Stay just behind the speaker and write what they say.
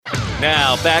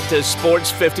Now back to Sports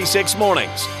 56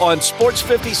 Mornings on Sports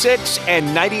 56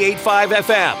 and 98.5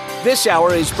 FM. This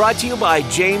hour is brought to you by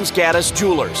James Gaddis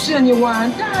Jewelers. Genuine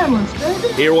diamonds,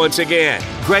 baby. Here once again,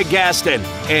 Greg Gaston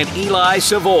and Eli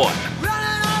Savoy.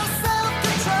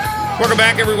 Welcome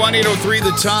back, everyone. 8:03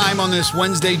 the time on this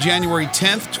Wednesday, January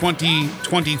 10th,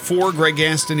 2024. Greg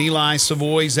Gaston, Eli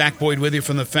Savoy, Zach Boyd with you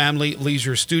from the Family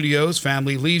Leisure Studios.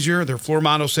 Family Leisure, their floor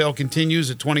model sale continues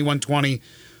at 2120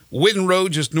 Whitten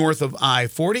Road, just north of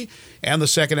I-40. And the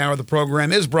second hour of the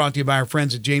program is brought to you by our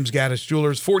friends at James Gaddis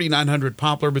Jewelers, 4900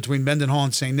 Poplar between Mendenhall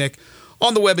and St. Nick.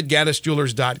 On the web at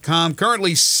gaddisjewelers.com.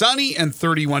 Currently sunny and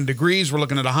 31 degrees. We're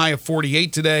looking at a high of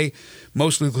 48 today.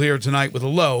 Mostly clear tonight with a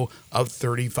low of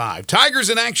 35. Tigers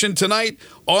in action tonight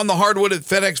on the hardwood at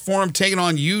FedEx Forum, taking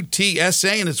on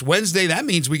UTSA. And it's Wednesday. That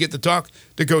means we get to talk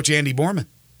to Coach Andy Borman.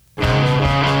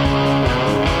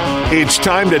 It's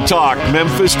time to talk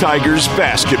Memphis Tigers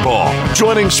basketball.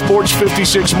 Joining Sports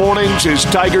 56 Mornings is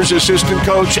Tigers assistant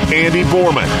coach Andy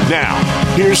Borman. Now,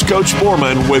 here's Coach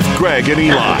Borman with Greg and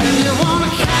Eli.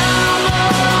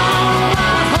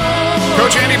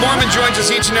 Coach Andy Borman joins us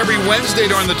each and every Wednesday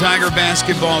during the Tiger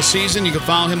basketball season. You can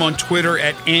follow him on Twitter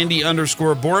at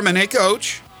Andy_Borman. Hey,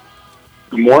 Coach.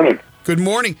 Good morning. Good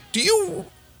morning.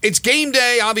 It's game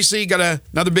day. Obviously, you got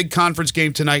another big conference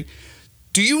game tonight.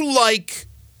 Do you like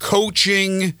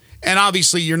coaching, and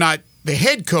obviously you're not the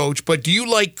head coach, but do you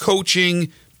like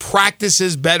coaching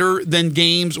practices better than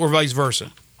games or vice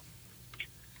versa?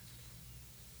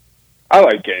 I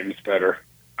like games better.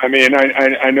 I mean,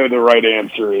 I know the right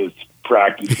answer is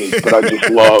practices, but I just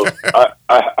love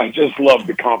I just love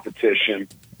the competition.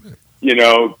 You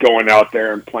know, going out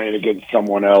there and playing against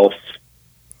someone else.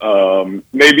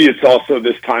 Maybe it's also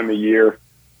this time of year,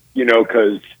 you know,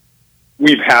 because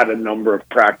we've had a number of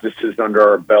practices under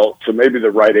our belt. So maybe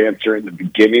the right answer in the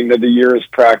beginning of the year is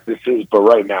practices, but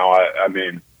right now, I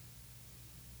mean,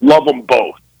 love them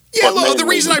both. Yeah, look, the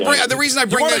reason I bring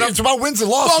that up, it's about wins and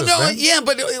losses. Well, no, man. yeah,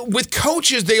 but with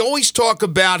coaches, they always talk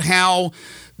about how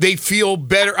they feel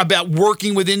better about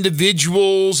working with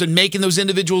individuals and making those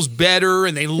individuals better,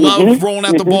 and they love rolling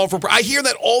out the ball for. I hear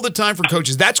that all the time from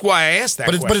coaches. That's why I asked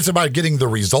that. But it's about getting the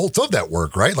results of that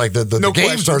work, right? Like the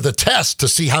games are the test to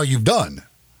see how you've done.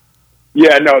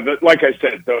 Yeah, no, like I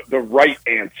said, the right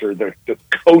answer, the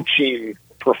coaching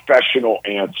professional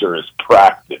answer is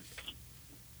practice.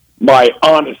 My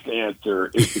honest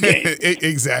answer is the game.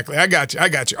 Exactly. I got you.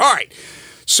 All right.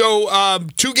 So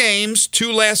 2 games,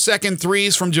 2 last-second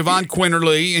threes from Javon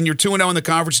Quinterly, and you're 2-0 in the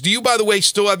conference. Do you, by the way,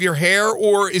 still have your hair,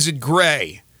 or is it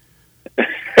gray?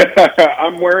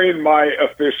 I'm wearing my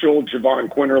official Javon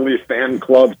Quinterly fan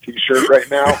club T-shirt right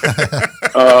now.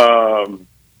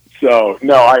 So,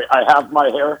 no, I have my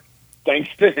hair thanks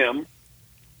to him.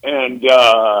 And,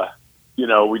 you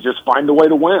know, we just find a way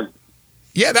to win.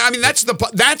 Yeah, I mean, that's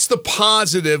the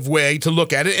positive way to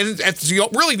look at it, and that's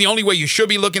really the only way you should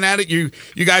be looking at it. You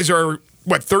guys are,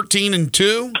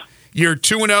 13-2? You're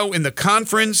 2-0 in the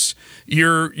conference.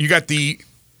 You got is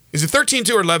it 13-2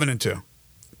 or 11-2?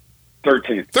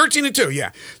 13. 13-2,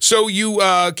 yeah. So you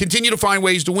continue to find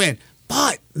ways to win.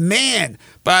 But, man,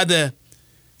 by the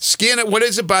skin,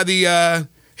 by the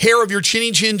hair of your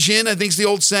chinny chin chin, I think's the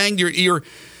old saying,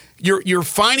 you're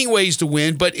finding ways to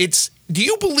win, but do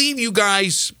you believe you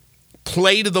guys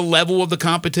play to the level of the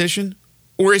competition?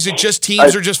 Or is it just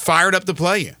teams are just fired up to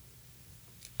play you?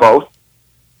 Both.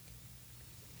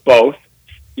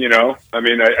 You know, I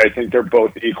mean, I think they're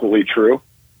both equally true.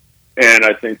 And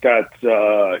I think that's,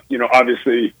 you know,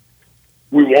 obviously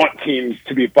we want teams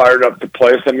to be fired up to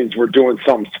play us. That means we're doing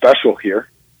something special here.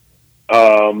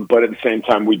 But at the same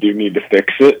time, we do need to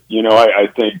fix it. You know, I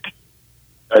think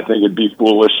it'd be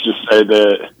foolish to say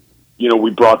that, you know,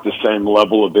 we brought the same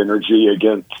level of energy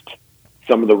against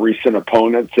some of the recent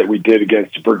opponents that we did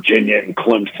against Virginia and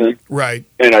Clemson. Right.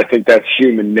 And I think that's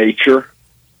human nature.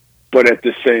 But at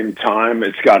the same time,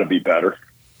 it's got to be better.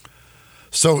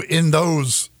 So in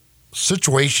those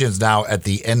situations now at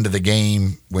the end of the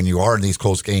game, when you are in these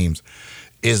close games,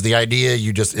 is the idea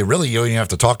you don't even have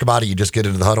to talk about it. You just get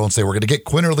into the huddle and say, we're going to get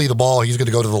Quinterly the ball. He's going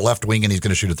to go to the left wing and he's going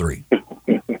to shoot a 3.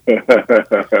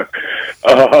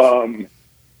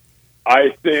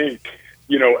 I think,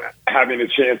 you know, having a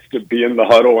chance to be in the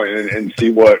huddle and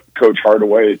see what Coach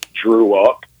Hardaway drew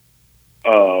up,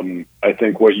 I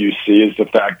think what you see is the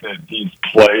fact that these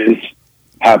plays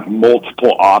have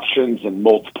multiple options and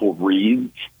multiple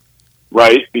reads,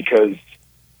 right? Because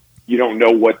you don't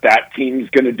know what that team's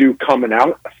going to do coming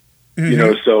out. You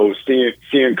know, so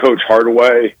seeing Coach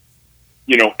Hardaway,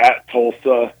 you know, at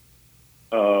Tulsa,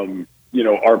 you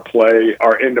know,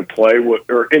 our end of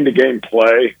game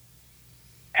play,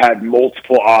 had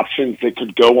multiple options that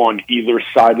could go on either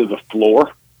side of the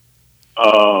floor.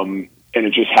 And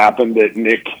it just happened that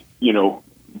Nick,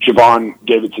 Javon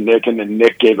gave it to Nick, and then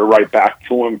Nick gave it right back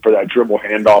to him for that dribble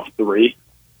handoff three.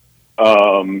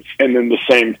 And then the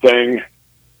same thing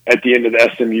at the end of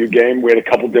the SMU game. We had a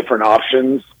couple different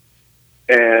options,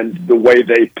 and the way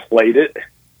they played it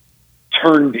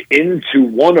turned into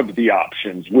one of the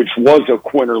options, which was a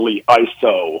Quinterly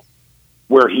ISO,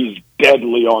 where he's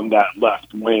deadly on that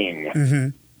left wing.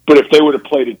 Mm-hmm. But if they would have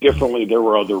played it differently, there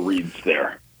were other reads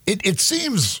there. It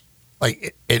seems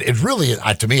like it really,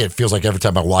 to me, it feels like every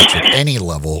time I watch at any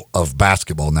level of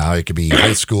basketball now, it could be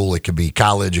high school, it could be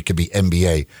college, it could be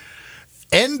NBA,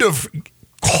 end of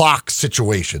clock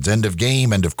situations, end of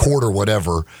game, end of quarter,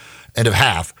 whatever, end of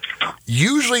half,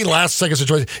 usually last second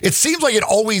situation, it seems like it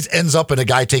always ends up in a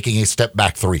guy taking a step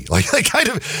back three.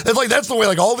 It's like that's the way,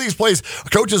 like all these plays,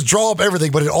 coaches draw up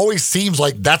everything, but it always seems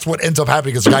like that's what ends up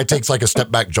happening is the guy takes like a step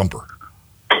back jumper.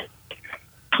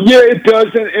 Yeah, it does,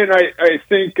 and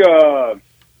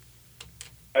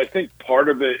I think part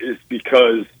of it is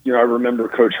because, I remember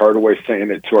Coach Hardaway saying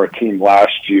it to our team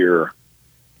last year,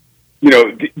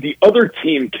 the other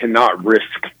team cannot risk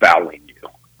fouling you.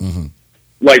 Mm-hmm.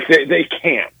 Like, they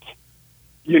can't.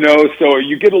 So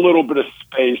you get a little bit of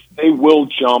space, they will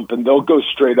jump, and they'll go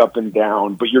straight up and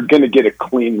down, but you're going to get a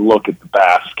clean look at the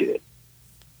basket.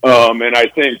 And I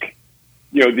think,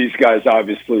 these guys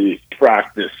obviously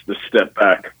practice the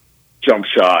step-back jump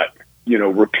shot,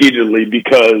 repeatedly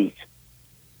because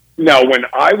now when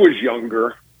I was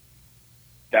younger,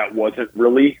 that wasn't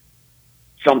really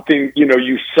something,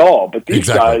 you saw. But these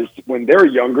guys, when they're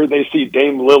younger, they see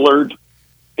Dame Lillard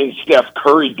and Steph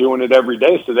Curry doing it every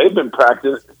day, so they've been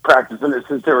practicing it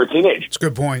since they were teenagers. That's a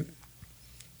good point.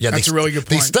 Yeah, that's a really good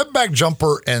point. The step back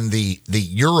jumper and the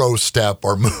Euro step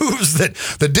are moves that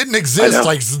didn't exist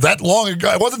like that long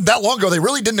ago. It wasn't that long ago. They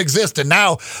really didn't exist, and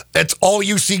now that's all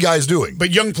you see guys doing.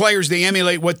 But young players, they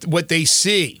emulate what they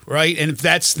see, right? And if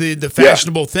that's the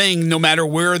fashionable thing, no matter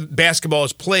where basketball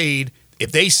is played,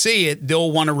 if they see it,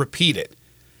 they'll want to repeat it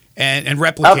and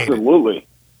replicate it. Absolutely.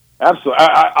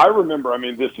 I remember,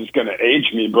 this is going to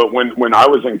age me, but when I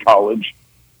was in college,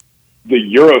 the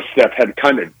Euro step had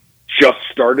kind of just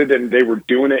started, and they were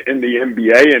doing it in the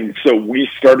NBA, and so we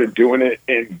started doing it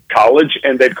in college,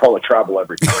 and they'd call it travel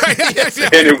every time.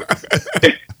 And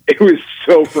it was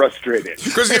so frustrating.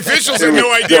 Because the officials had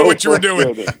no idea what you were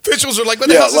doing. Officials are like, what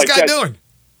the hell is this guy doing?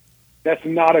 That's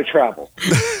not a travel.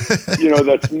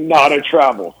 That's not a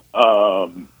travel.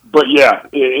 But yeah,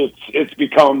 it's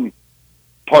become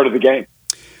part of the game.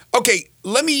 Okay,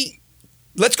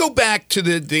 let's go back to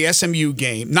the SMU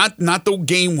game, not the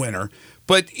game winner,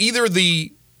 but either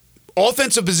the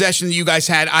offensive possession that you guys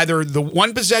had, either the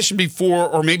one possession before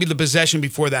or maybe the possession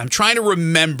before that. I'm trying to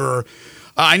remember.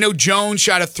 I know Jones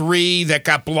shot a three that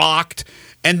got blocked,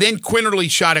 and then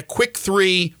Quinterly shot a quick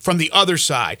three from the other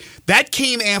side. That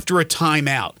came after a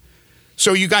timeout.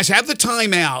 So you guys have the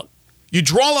timeout. You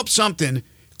draw up something.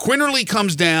 Quinterly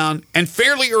comes down, and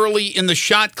fairly early in the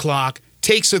shot clock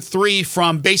takes a three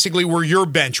from basically where your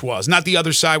bench was, not the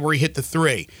other side where he hit the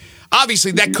three.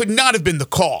 Obviously, that could not have been the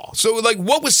call. So,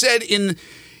 what was said in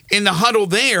the huddle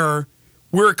there,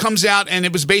 where it comes out and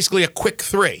it was basically a quick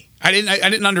three? I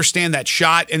didn't understand that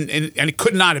shot, and it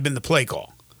could not have been the play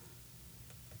call.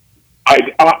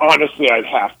 Honestly, I'd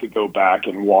have to go back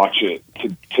and watch it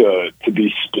to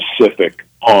be specific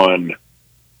on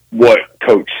what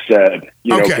Coach said.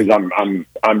 Because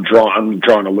I'm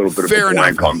drawing a little bit of a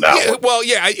blank on that. Yeah, well,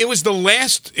 yeah, it was the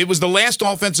last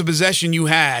offensive possession you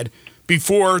had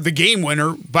before the game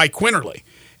winner by Quinterly.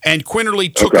 And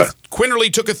Quinterly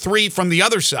took a three from the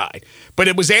other side. But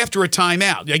it was after a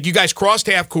timeout. Like, you guys crossed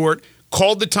half court,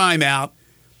 called the timeout,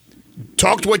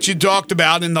 talked what you talked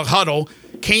about in the huddle,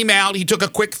 came out, he took a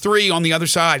quick three on the other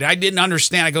side. I didn't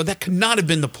understand. I go, that could not have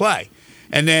been the play.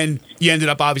 And then you ended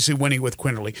up obviously winning with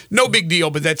Quinterly. No big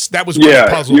deal, but that was what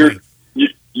puzzled me.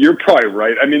 You're probably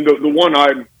right. The one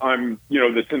I'm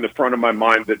that's in the front of my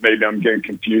mind that maybe I'm getting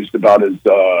confused about is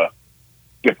the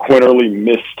Quinterly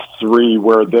missed three,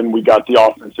 where then we got the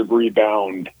offensive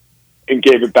rebound and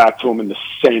gave it back to him in the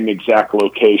same exact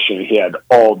location. He had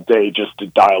all day just to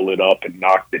dial it up and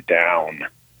knocked it down.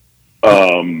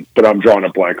 But I'm drawing a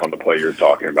blank on the play you're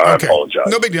talking about. Okay. I apologize.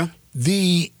 No big deal.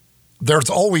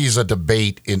 There's always a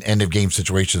debate in end-of-game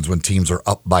situations when teams are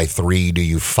up by three. Do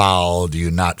you foul? Do you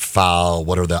not foul?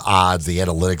 What are the odds, the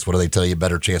analytics? What do they tell you?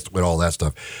 Better chance to win, all that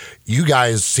stuff. You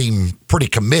guys seem pretty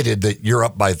committed that you're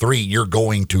up by three. You're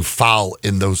going to foul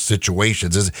in those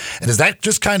situations. Is that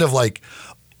just kind of like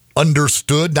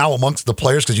understood now amongst the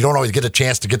players, because you don't always get a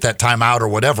chance to get that timeout or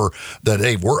whatever, that,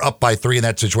 hey, we're up by 3 in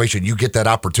that situation. You get that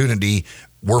opportunity,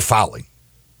 we're fouling.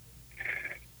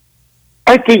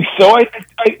 I think so.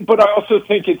 But I also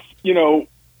think it's,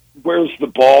 where's the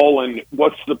ball and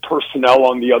what's the personnel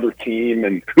on the other team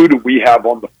and who do we have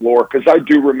on the floor? Because I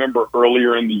do remember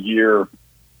earlier in the year,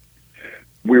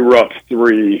 we were up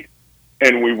 3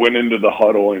 and we went into the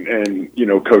huddle and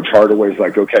Coach Hardaway's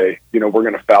like, okay, we're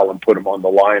going to foul and put him on the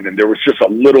line. And there was just a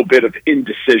little bit of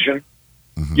indecision,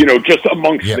 just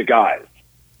amongst the guys.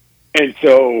 And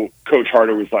so Coach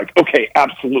Hardaway's like, okay,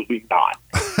 absolutely not.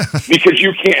 Because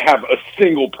you can't have a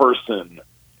single person,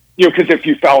 because if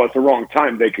you foul at the wrong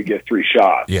time, they could get 3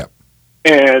 shots. Yeah.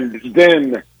 And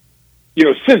then,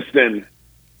 since then,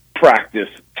 practice,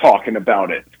 talking about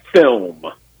it, film.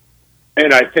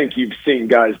 And I think you've seen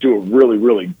guys do a really,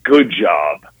 really good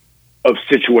job of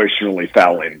situationally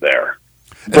fouling there.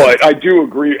 But I do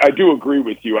agree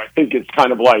with you. I think it's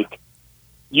kind of like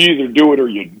you either do it or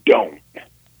you don't.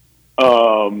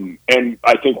 And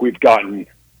I think we've gotten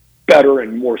better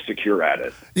and more secure at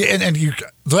it. Yeah, and you.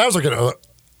 So I was going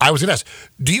to ask,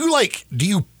 do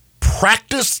you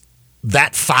practice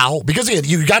that foul? Because again,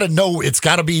 you got to know it's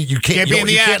got to be. You can't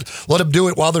let them do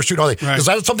it while they're shooting. Right. Is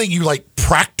that something you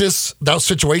practice that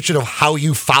situation of how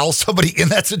you foul somebody in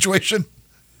that situation?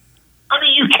 I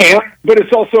mean, you can, but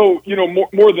it's also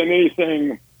more than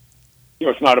anything.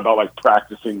 It's not about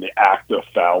practicing the act of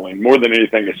fouling. More than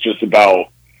anything, it's just about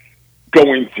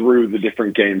going through the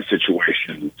different game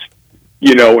situations,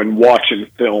 and watching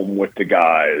film with the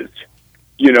guys,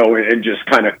 and just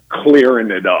kind of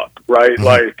clearing it up, right?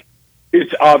 Mm-hmm.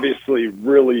 It's obviously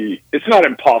it's not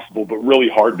impossible, but really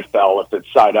hard to foul if it's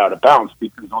side out of bounds,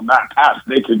 because on that pass,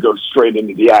 they could go straight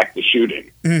into the act of shooting.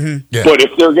 Mm-hmm. Yeah. But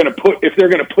if they're going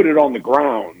to put it on the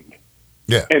ground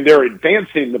and they're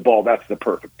advancing the ball, that's the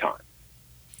perfect time.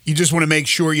 You just want to make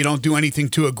sure you don't do anything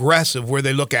too aggressive where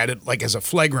they look at it as a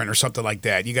flagrant or something like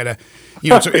that. You got to,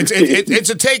 it's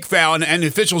a take foul, and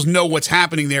officials know what's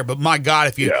happening there. But my God,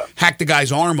 if you hack the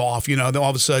guy's arm off, then all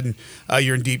of a sudden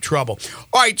you're in deep trouble.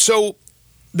 All right, so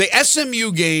the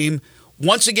SMU game,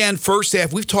 once again, first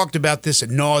half, we've talked about this ad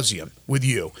nauseum with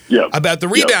you about the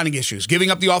rebounding issues, giving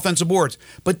up the offensive boards.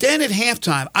 But then at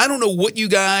halftime, I don't know what you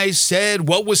guys said,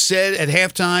 what was said at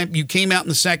halftime. You came out in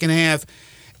the second half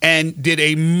and did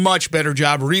a much better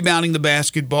job rebounding the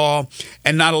basketball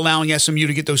and not allowing SMU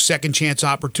to get those second chance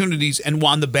opportunities and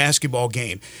won the basketball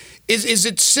game. Is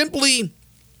it simply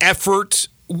effort?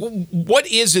 What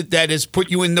is it that has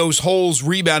put you in those holes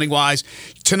rebounding-wise?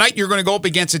 Tonight you're going to go up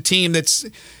against a team it's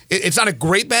not a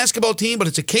great basketball team, but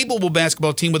it's a capable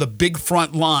basketball team with a big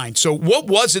front line. So what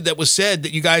was it that was said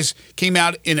that you guys came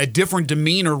out in a different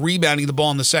demeanor rebounding the ball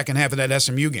in the second half of that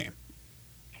SMU game?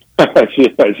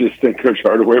 I just think Coach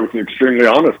Hardaway was extremely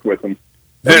honest with him.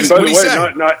 And by the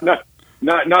way,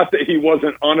 not that he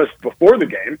wasn't honest before the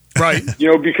game, right?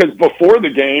 Because before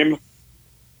the game,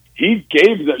 he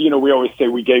gave we always say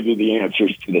we gave you the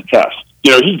answers to the test.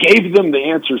 He gave them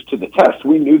the answers to the test.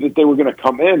 We knew that they were going to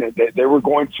come in and they were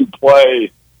going to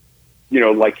play,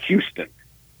 like Houston,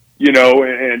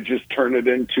 and just turn it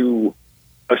into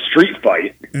a street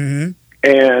fight. Mm-hmm.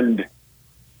 And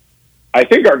I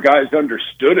think our guys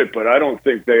understood it, but I don't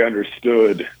think they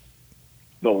understood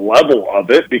the level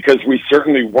of it, because we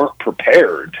certainly weren't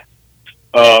prepared.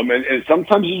 And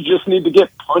sometimes you just need to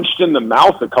get punched in the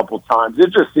mouth a couple times.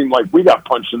 It just seemed like we got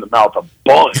punched in the mouth a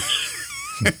bunch.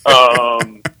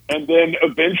 And then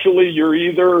eventually you're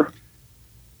either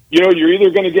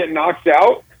going to get knocked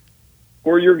out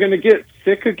or you're going to get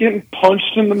sick of getting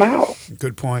punched in the mouth.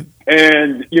 Good point.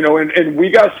 And, and we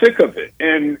got sick of it.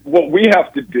 And what we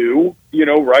have to do,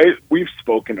 right, we've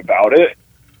spoken about it,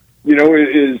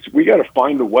 is we got to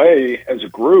find a way as a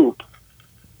group.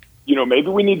 Maybe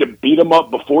we need to beat them up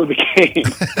before the game,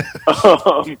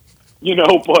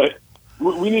 but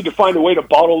we need to find a way to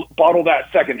bottle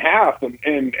that second half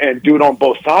and do it on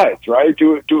both sides, right?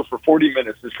 Do it for 40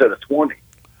 minutes instead of 20.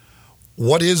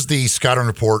 What is the scouting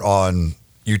report on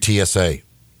UTSA?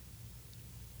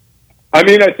 I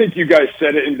mean, I think you guys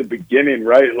said it in the beginning,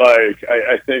 right?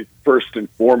 I think first and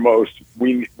foremost,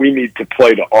 we need to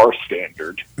play to our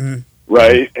standard,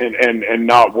 right? And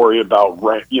not worry about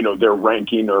their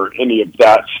ranking or any of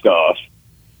that stuff.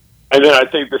 And then I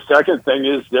think the second thing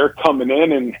is they're coming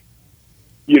in and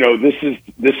this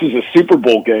is a Super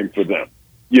Bowl game for them,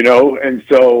 and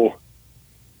so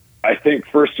I think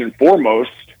first and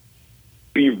foremost,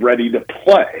 be ready to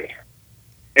play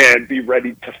and be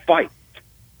ready to fight.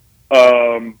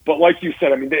 But like you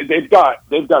said, I mean, they've got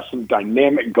some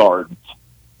dynamic guards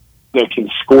that can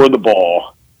score the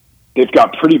ball, they've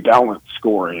got pretty balanced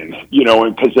scoring, and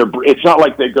because it's not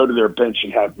like they go to their bench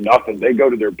and have nothing. They go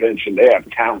to their bench and they have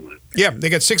talent. Yeah, they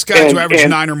got 6 guys who average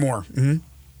 9 or more. Mm-hmm.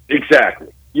 Exactly.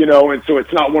 And so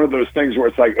it's not one of those things where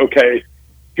it's like, okay,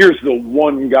 here's the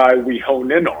one guy we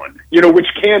hone in on, which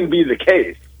can be the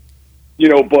case,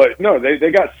 but no,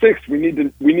 they got 6. We need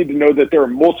to know that there are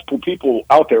multiple people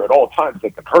out there at all times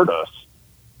that can hurt us.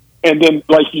 And then,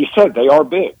 like you said, they are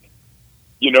big.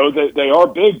 They are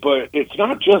big, but it's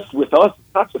not just with us.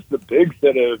 It's not just the bigs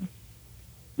that have,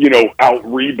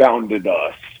 out-rebounded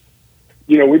us.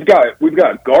 We've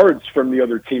got guards from the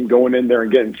other team going in there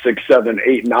and getting 6, 7,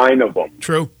 8, 9 of them.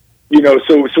 True.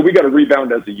 So we got to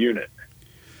rebound as a unit.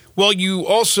 Well, you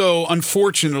also,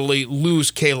 unfortunately, lose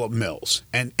Caleb Mills.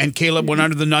 And Caleb went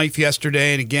under the knife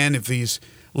yesterday. And again, if he's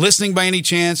listening by any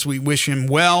chance, we wish him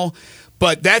well.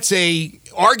 But that's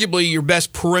arguably your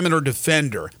best perimeter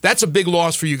defender. That's a big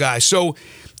loss for you guys. So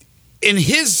in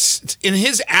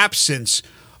his absence,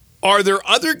 are there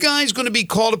other guys going to be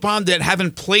called upon that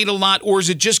haven't played a lot, or is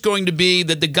it just going to be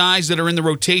that the guys that are in the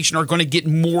rotation are going to get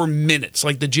more minutes,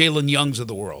 like the Jalen Youngs of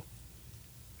the world?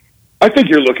 I think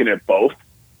you're looking at both.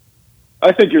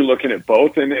 And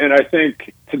I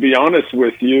think, to be honest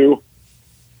with you,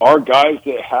 our guys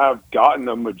that have gotten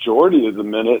a majority of the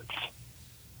minutes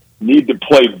need to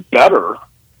play better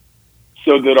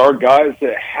so that our guys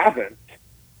that haven't,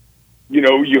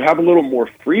 you have a little more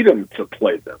freedom to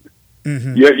play them.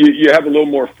 Mm-hmm. You have a little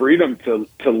more freedom to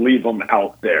leave them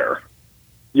out there.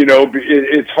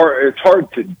 It's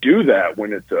hard to do that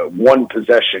when it's a one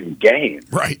possession game.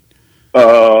 Right.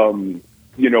 But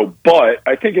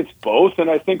I think it's both, and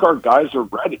I think our guys are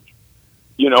ready.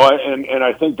 And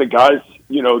I think the guys,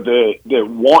 that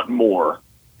want more,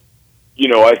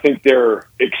 I think they're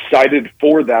excited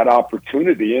for that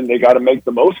opportunity, and they got to make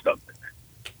the most of it.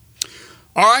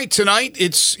 All right, tonight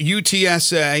it's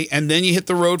UTSA, and then you hit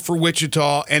the road for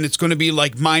Wichita, and it's going to be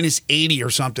like minus 80 or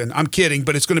something. I'm kidding,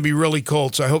 but it's going to be really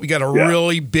cold, so I hope you got a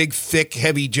really big, thick,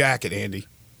 heavy jacket, Andy.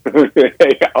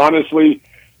 Hey, honestly,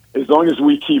 as long as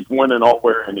we keep winning, I'll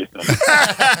wear anything.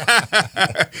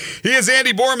 He is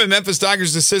Andy Borman, Memphis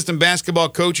Tigers assistant basketball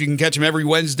coach. You can catch him every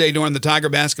Wednesday during the Tiger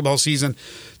basketball season,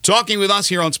 talking with us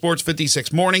here on Sports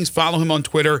 56 Mornings. Follow him on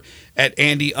Twitter at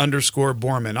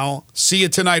Andy_Borman. I'll see you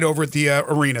tonight over at the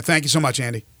arena. Thank you so much,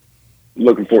 Andy.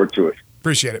 Looking forward to it.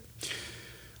 Appreciate it.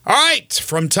 All right,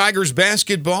 from Tigers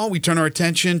basketball, we turn our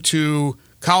attention to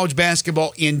college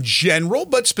basketball in general,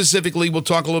 but specifically we'll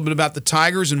talk a little bit about the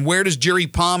Tigers and where does Jerry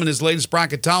Palm in his latest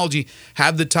bracketology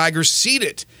have the Tigers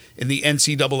seated in the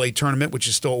NCAA tournament, which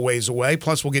is still a ways away.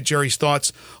 Plus, we'll get Jerry's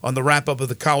thoughts on the wrap-up of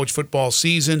the college football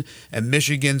season and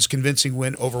Michigan's convincing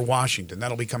win over Washington.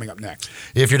 That'll be coming up next.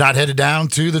 If you're not headed down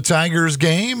to the Tigers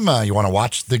game, you want to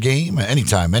watch the game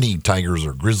anytime, any Tigers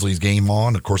or Grizzlies game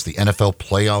on. Of course, the NFL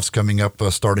playoffs coming up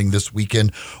starting this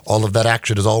weekend. All of that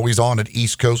action is always on at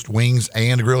East Coast Wings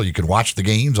and Grill. You can watch the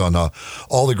games on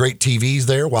all the great TVs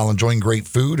there while enjoying great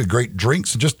food and great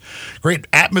drinks and just great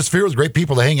atmosphere with great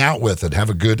people to hang out with and have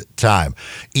a good time.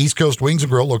 East Coast Wings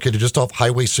and Grill, located just off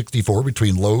Highway 64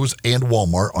 between Lowe's and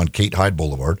Walmart on Kate Hyde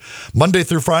Boulevard. Monday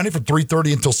through Friday from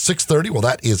 3:30 until 6:30. Well,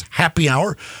 that is happy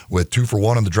hour with 2 for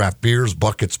 $1 on the draft beers,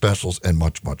 bucket specials, and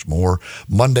much, much more.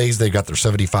 Mondays, they got their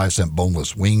 75-cent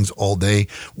boneless wings all day.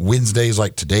 Wednesdays,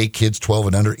 like today, kids 12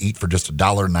 and under eat for just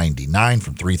 $1.99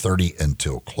 from 3:30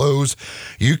 until close.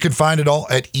 You can find it all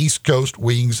at East Coast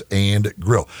Wings and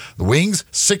Grill. The wings,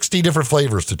 60 different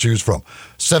flavors to choose from.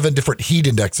 7 different heat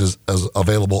indexes as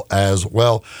available as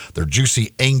well. Their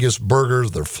juicy Angus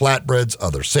burgers, their flatbreads,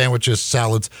 other sandwiches,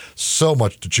 salads, so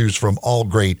much to choose from, all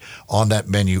great on that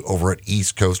menu over at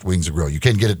East Coast Wings and Grill. You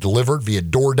can get it delivered via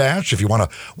DoorDash if you want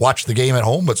to watch the game at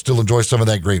home but still enjoy some of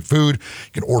that great food.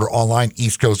 You can order online,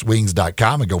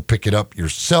 eastcoastwings.com, and go pick it up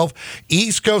yourself.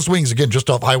 East Coast Wings, again, just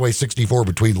off Highway 64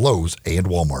 between Lowe's and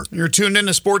Walmart. You're tuned in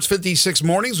to Sports 56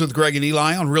 Mornings with Greg and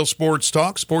Eli on Real Sports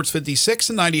Talk, Sports 56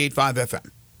 and 98.5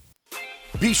 FM.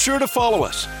 Be sure to follow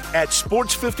us at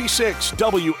Sports 56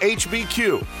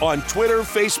 WHBQ on Twitter,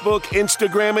 Facebook,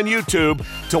 Instagram, and YouTube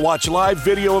to watch live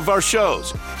video of our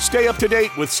shows, stay up to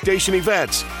date with station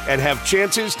events, and have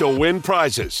chances to win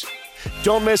prizes.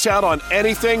 Don't miss out on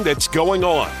anything that's going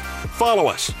on. Follow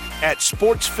us at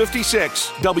Sports 56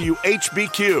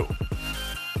 WHBQ.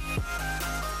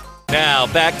 Now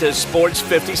back to Sports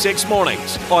 56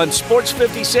 Mornings on Sports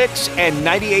 56 and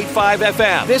 98.5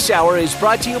 FM. This hour is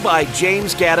brought to you by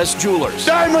James Gaddis Jewelers.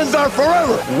 Diamonds are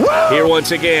forever. Woo! Here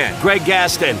once again, Greg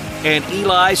Gaston and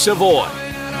Eli Savoy.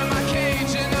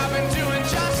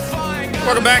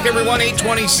 Welcome back, everyone.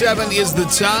 8:27 is the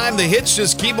time. The hits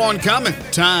just keep on coming.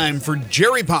 Time for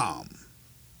Jerry Palm.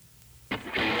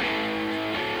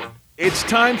 It's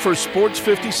time for Sports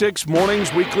 56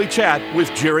 Mornings Weekly Chat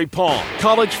with Jerry Palm,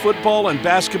 college football and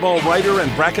basketball writer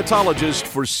and bracketologist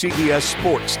for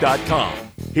CBSSports.com.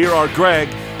 Here are Greg,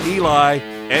 Eli,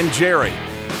 and Jerry.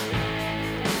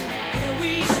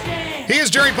 He is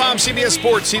Jerry Palm, CBS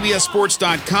Sports,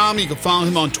 CBSSports.com. You can follow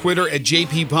him on Twitter at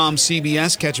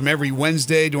JPPalmCBS. Catch him every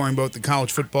Wednesday during both the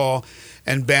college football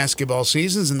and basketball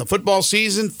seasons. And the football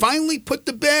season finally put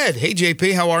to bed. Hey,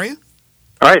 JP, how are you?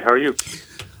 All right, how are you?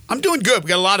 I'm doing good. We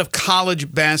got a lot of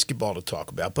college basketball to talk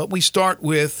about, but we start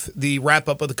with the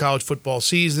wrap-up of the college football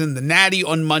season, the Natty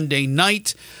on Monday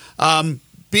night.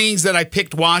 Being that I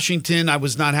picked Washington, I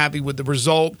was not happy with the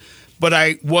result, but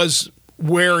I was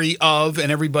wary of, and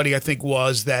everybody I think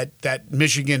was, that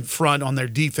Michigan front on their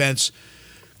defense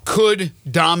could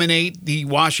dominate the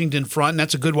Washington front, and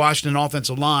that's a good Washington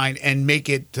offensive line, and make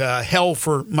it hell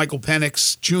for Michael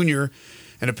Penix Jr.,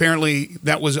 and apparently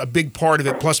that was a big part of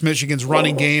it, plus Michigan's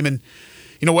running game. And,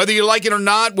 you know, whether you like it or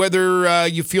not, whether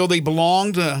you feel they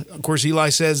belonged, of course, Eli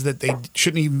says that they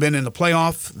shouldn't even been in the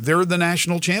playoff. They're the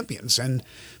national champions, and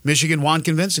Michigan won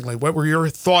convincingly. What were your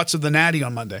thoughts of the Natty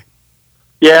on Monday?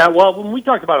 Yeah, well, when we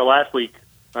talked about it last week,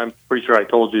 I'm pretty sure I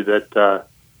told you that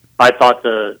I thought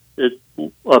a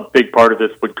big part of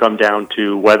this would come down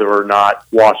to whether or not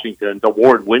Washington, the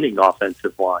award-winning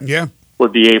offensive line,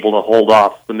 would be able to hold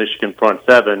off the Michigan front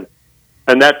seven,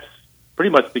 and that's pretty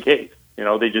much the case. You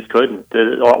know, they just couldn't.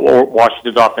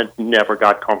 Washington's offense never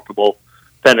got comfortable.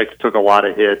 Penix took a lot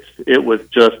of hits. It was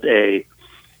just a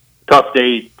tough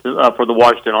day for the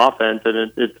Washington offense,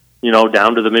 and it's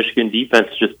down to the Michigan defense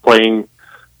just playing,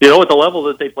 at the level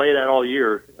that they played at all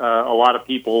year. A lot of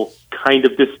people kind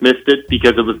of dismissed it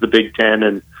because it was the Big Ten,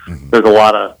 and there's a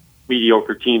lot of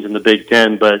mediocre teams in the Big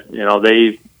Ten, but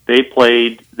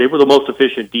they were the most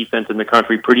efficient defense in the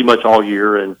country pretty much all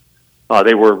year, and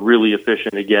they were really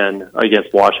efficient again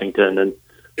against Washington. And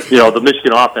the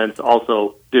Michigan offense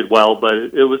also did well, but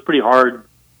it was pretty hard.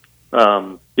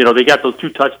 They got those 2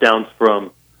 touchdowns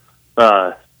from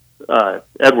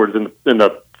Edwards in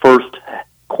the first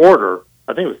quarter.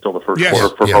 I think it was still the first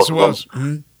quarter for both of them.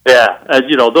 Mm-hmm. Yeah,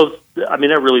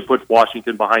 that really puts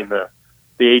Washington behind the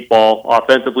 8 ball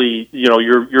offensively.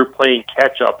 You're playing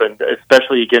catch up, and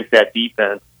especially against that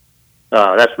defense,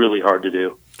 that's really hard to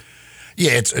do.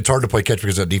 Yeah, it's hard to play catch up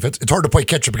against that defense. It's hard to play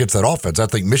catch up against that offense. I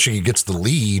think Michigan gets the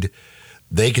lead.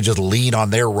 They can just lean on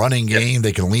their running game. Yep.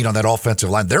 They can lean on that offensive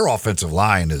line. Their offensive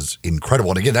line is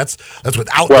incredible. And again, that's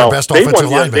without their best offensive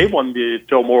lineman. They won the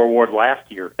Joe Moore Award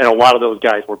last year, and a lot of those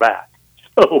guys were back.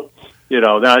 So,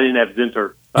 now I didn't have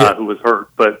Zinter, who was hurt,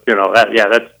 but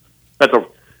that's a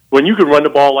when you can run the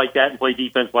ball like that and play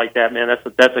defense like that, man,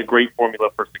 that's a great formula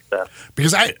for success.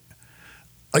 Because I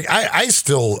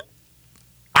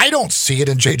don't see it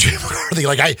in J.J. McCarthy.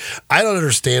 I don't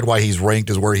understand why he's ranked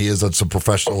as where he is on some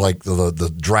professional,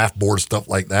 the draft board stuff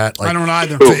like that. I don't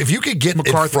either. So if you could get in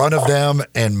front of them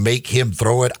and make him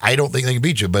throw it, I don't think they can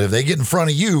beat you. But if they get in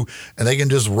front of you and they can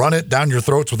just run it down your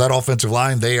throats with that offensive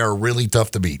line, they are really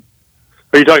tough to beat.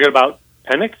 Are you talking about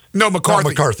Penix? No, McCarthy.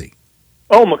 McCarthy.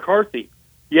 Oh, McCarthy.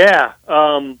 Yeah.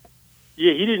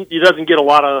 He doesn't get a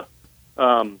lot of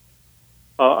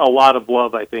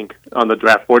love, I think, on the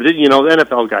draft board. The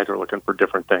NFL guys are looking for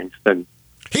different things than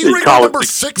he's rated number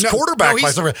 6 quarterback.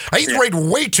 He's rated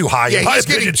way too high. Yeah, he's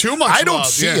getting too much. I don't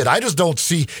see it. I just don't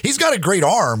see. He's got a great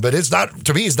arm, but it's not,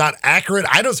 to me, it's not accurate.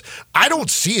 I don't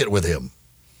see it with him.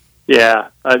 Yeah.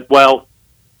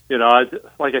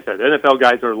 Like I said, NFL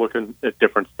guys are looking at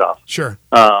different stuff. Sure.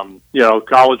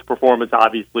 College performance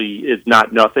obviously is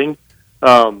not nothing,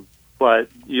 but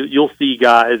you'll see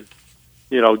guys,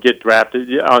 get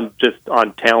drafted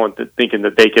on talent, thinking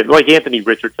that they can, like Anthony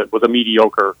Richardson was a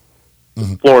mediocre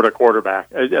Florida quarterback,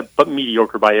 but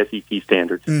mediocre by SEC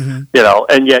standards. And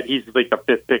yet he's like the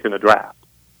 5th pick in the draft.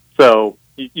 So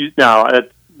now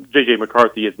J.J.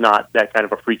 McCarthy is not that kind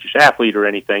of a freakish athlete or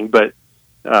anything, but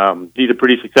he's a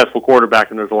pretty successful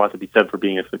quarterback, and there's a lot to be said for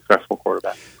being a successful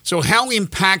quarterback. So how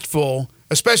impactful,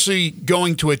 especially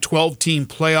going to a 12-team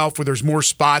playoff where there's more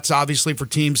spots, obviously, for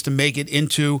teams to make it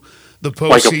into the postseason?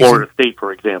 Like a Florida State,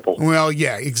 for example. Well,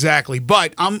 yeah, exactly.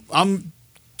 But I'm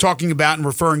talking about and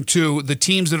referring to the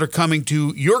teams that are coming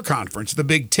to your conference, the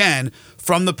Big Ten,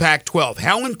 from the Pac-12.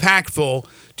 How impactful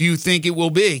do you think it will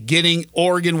be getting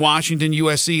Oregon, Washington,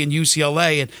 USC, and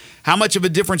UCLA? And how much of a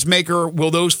difference maker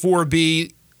will those 4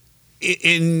 be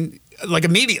in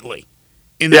immediately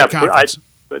in that conference?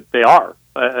 They are.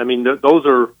 I mean, those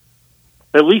are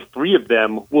at least 3 of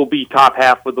them will be top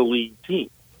half of the league team.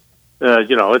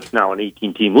 It's now an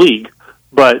 18-team league,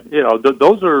 but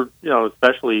those are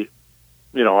especially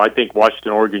I think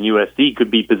Washington, Oregon, USC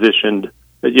could be positioned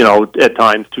at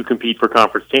times to compete for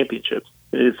conference championships.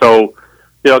 So,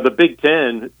 the Big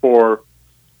Ten for,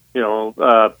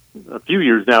 a few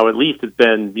years now at least has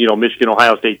been, Michigan,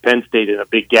 Ohio State, Penn State, and a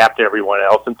big gap to everyone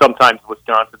else. And sometimes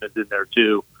Wisconsin is in there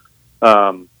too.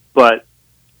 But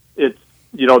it's,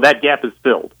 that gap is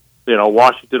filled.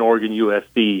 Washington, Oregon,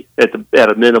 USC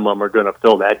at a minimum are going to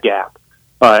fill that gap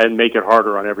and make it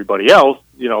harder on everybody else,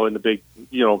 in the big,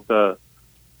 the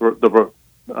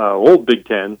old Big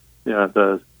Ten,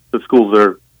 the schools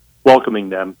are welcoming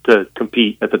them to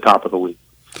compete at the top of the league.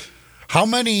 How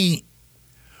many,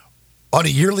 on a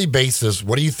yearly basis,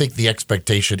 what do you think the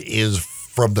expectation is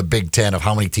from the Big Ten of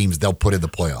how many teams they'll put in the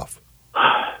playoff?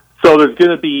 So there's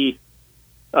going to be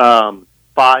 5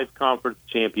 conference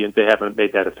champions. They haven't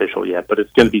made that official yet, but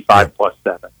it's going to be 5 plus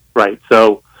 7, right?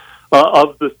 So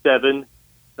of the 7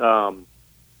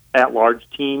 at-large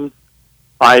teams,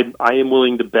 I am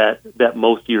willing to bet that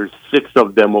most years 6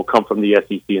 of them will come from the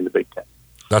SEC and the Big Ten.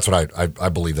 That's what I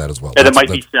believe that as well. And it might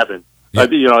be 7. Yeah.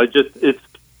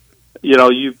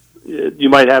 You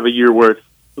might have a year where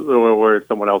it's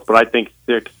someone else, but I think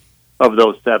 6 of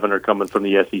those 7 are coming from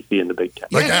the SEC and the Big Ten.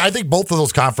 I think both of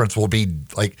those conferences will be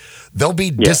they'll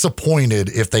be disappointed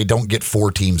if they don't get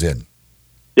 4 teams in.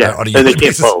 Yeah, and they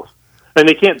can't both. And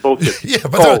they can't both get.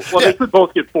 They could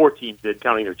both get 4 teams in,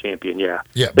 counting their champion. Yeah,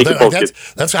 they could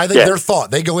both that's I think their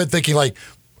thought. They go in thinking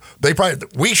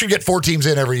we should get 4 teams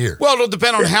in every year. Well, it'll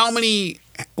depend on how many.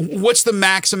 What's the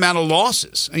max amount of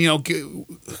losses?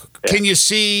 Can you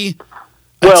see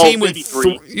a team with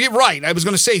 3? Right. I was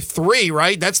going to say 3,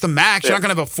 right? That's the max. You're not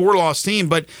going to have a 4-loss team.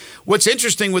 But what's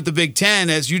interesting with the Big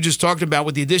Ten, as you just talked about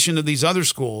with the addition of these other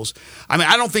schools,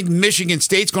 I don't think Michigan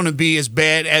State's going to be as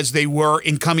bad as they were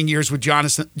in coming years with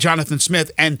Jonathan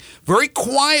Smith. And very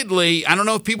quietly, I don't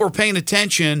know if people are paying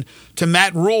attention to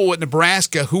Matt Rule at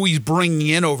Nebraska, who he's bringing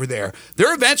in over there.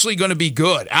 They're eventually going to be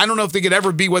good. I don't know if they could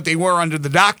ever be what they were under the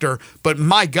doctor, but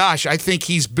my gosh, I think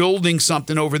he's building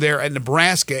something over there at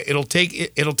Nebraska. It'll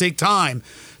take time,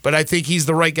 but I think he's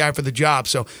the right guy for the job.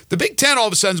 So the Big Ten all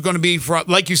of a sudden is going to be,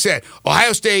 like you said,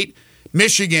 Ohio State,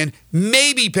 Michigan,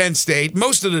 maybe Penn State,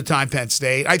 most of the time Penn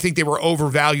State. I think they were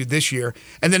overvalued this year.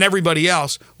 And then everybody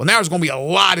else, well, now there's going to be a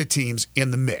lot of teams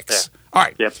in the mix. Yeah. All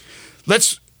right,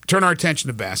 Let's turn our attention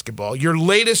to basketball. Your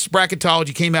latest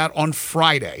bracketology came out on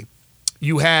Friday.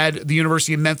 You had the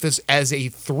University of Memphis as a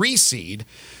 3 seed.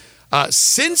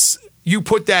 Since you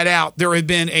put that out, there have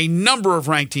been a number of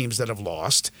ranked teams that have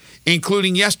lost,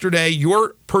 including yesterday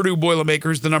your Purdue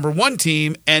Boilermakers, the number 1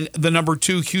 team, and the number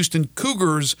 2 Houston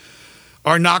Cougars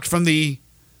are knocked from the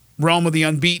realm of the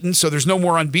unbeaten, so there's no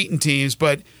more unbeaten teams,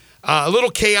 but a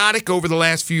little chaotic over the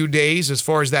last few days as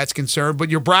far as that's concerned. But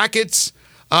your brackets,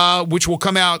 which will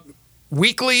come out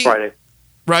weekly. Friday.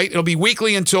 Right? It'll be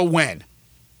weekly until when?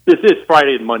 This is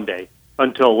Friday and Monday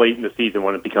until late in the season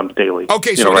when it becomes daily.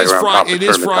 Okay, so it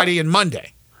is Friday and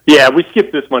Monday. Yeah, we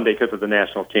skipped this Monday because of the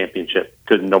national championship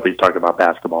because nobody's talking about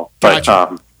basketball.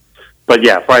 Gotcha. But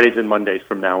yeah, Fridays and Mondays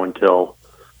from now until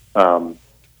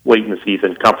late in the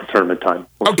season, conference tournament time.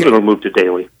 Okay. It'll move to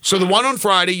daily. So the one on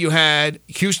Friday, you had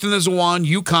Houston as a 1,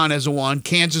 UConn as a 1,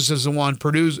 Kansas as a 1,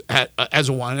 Purdue as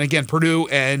a 1. And again, Purdue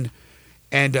and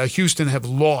Houston have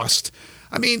lost.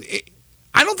 I mean,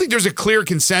 I don't think there's a clear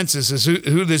consensus as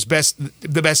who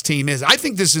the best team is. I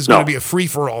think this is going to be a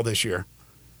free-for-all this year.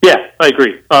 Yeah, I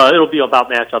agree. It'll be about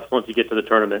matchups once you get to the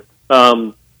tournament.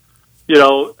 I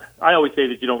always say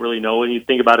that you don't really know when you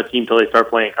think about a team until they start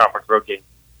playing conference road games.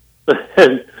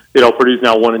 And, Purdue's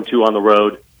now 1-2 on the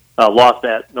road, lost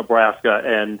at Nebraska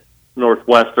and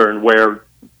Northwestern, where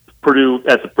Purdue,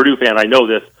 as a Purdue fan, I know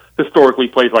this, historically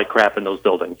plays like crap in those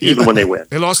buildings, even when they win.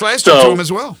 They lost last year to them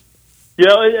as well.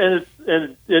 And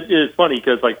it is funny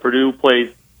because, Purdue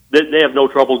plays, they have no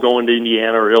trouble going to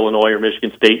Indiana or Illinois or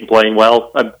Michigan State and playing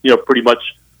well. Pretty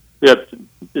much,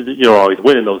 always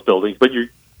win in those buildings, but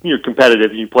you're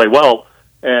competitive and you play well.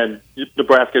 And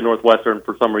Nebraska and Northwestern,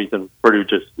 for some reason, Purdue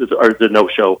just are the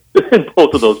no-show in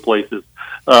both of those places,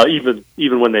 even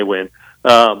when they win.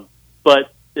 And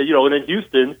in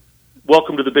Houston,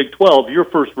 welcome to the Big 12. Your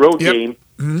first road game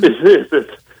is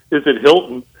at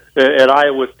Hilton at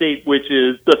Iowa State, which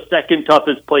is the second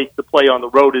toughest place to play on the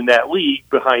road in that league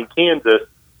behind Kansas.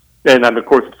 And I'm, of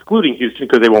course, excluding Houston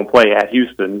because they won't play at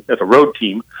Houston as a road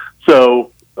team.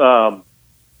 So, and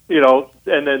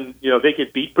then, they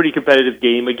get beat. Pretty competitive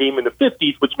game, a game in the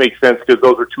 50s, which makes sense because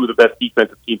those are 2 of the best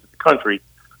defensive teams in the country.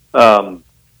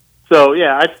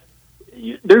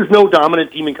 There's no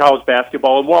dominant team in college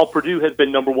basketball. And while Purdue has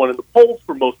been number 1 in the polls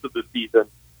for most of the season,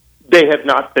 they have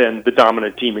not been the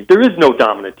dominant team. There is no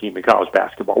dominant team in college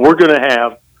basketball. We're going to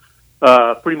have,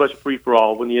 pretty much free for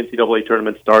all when the NCAA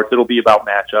tournament starts. It'll be about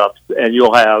matchups, and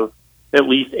you'll have at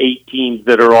least 8 teams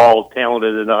that are all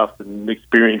talented enough and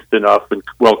experienced enough and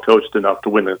well coached enough to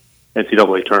win the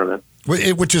NCAA tournament.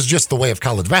 Which is just the way of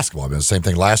college basketball. I mean, the same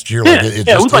thing last year. Yeah, it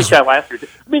was like that last year.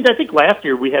 I mean, I think last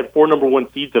year we had 4 number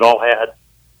 1 seeds that all had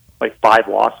like 5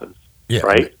 losses,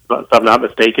 right? If I'm not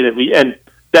mistaken. And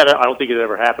that I don't think it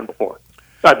ever happened before.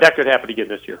 That could happen again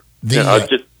this year.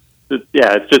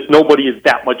 It's just nobody is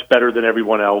that much better than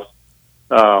everyone else.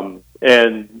 And,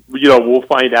 we'll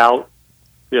find out,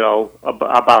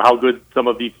 about how good some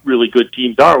of these really good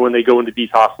teams are when they go into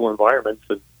these hostile environments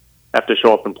and have to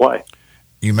show up and play.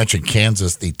 You mentioned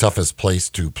Kansas, the toughest place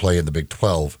to play in the Big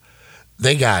 12.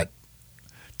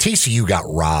 TCU got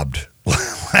robbed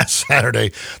last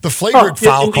Saturday. The flagrant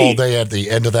foul call they had at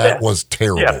the end of that was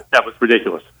terrible. Yeah, that was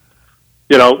ridiculous.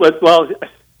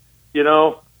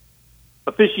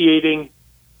 Officiating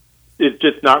is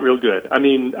just not real good. I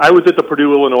mean, I was at the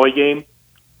Purdue-Illinois game,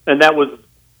 and that was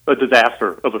a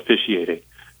disaster of officiating.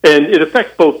 And it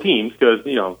affects both teams because,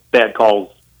 bad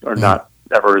calls are not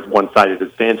ever as one-sided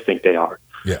as fans think they are.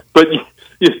 Yeah. But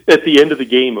at the end of the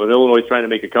game, when Illinois is trying to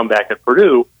make a comeback at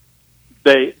Purdue,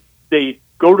 they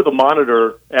go to the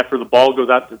monitor after the ball goes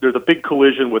out. There's a big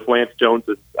collision with Lance Jones,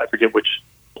 I forget which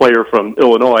player from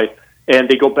Illinois, and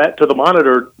they go back to the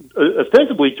monitor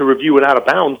ostensibly to review an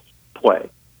out-of-bounds play.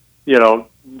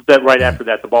 That right after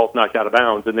that, the ball's knocked out of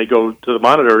bounds, and they go to the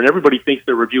monitor, and everybody thinks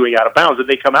they're reviewing out of bounds, and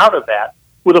they come out of that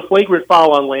with a flagrant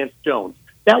foul on Lance Jones.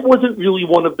 That wasn't really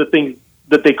one of the things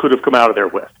that they could have come out of there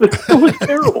with. It was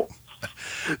terrible.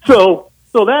 So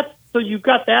you've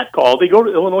got that call.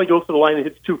 Illinois goes to the line and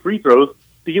hits 2 free throws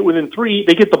to get within 3.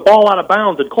 They get the ball out of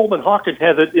bounds, and Coleman Hawkins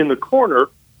has it in the corner,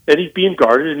 and he's being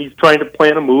guarded, and he's trying to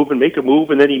plan a move and make a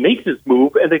move, and then he makes his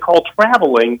move, and they call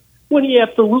traveling when he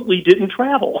absolutely didn't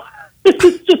travel. It's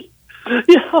just, but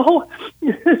it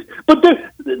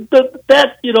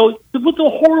was a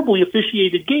horribly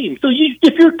officiated game. So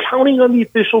if you're counting on the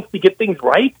officials to get things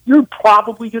right, you're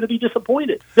probably going to be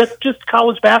disappointed. That's just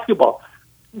college basketball.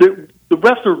 The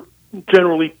refs are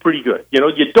generally pretty good. You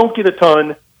don't get a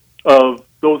ton of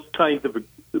those kinds of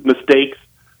mistakes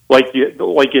like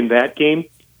in that game.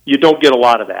 You don't get a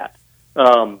lot of that.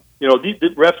 The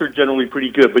refs are generally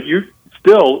pretty good, but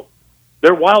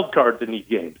they're wild cards in these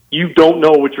games. You don't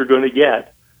know what you're going to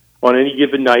get on any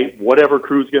given night, whatever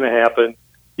crew's going to happen.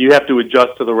 You have to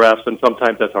adjust to the refs, and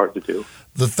sometimes that's hard to do.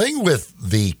 The thing with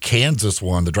the Kansas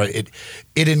one, it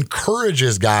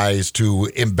encourages guys to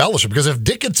embellish it, because if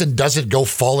Dickinson doesn't go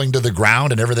falling to the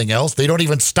ground and everything else, they don't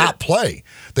even stop play.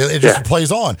 It just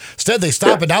plays on. Instead, they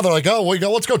stop, and now they're like,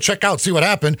 let's go check out, see what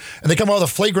happened, and they come out with a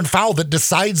flagrant foul that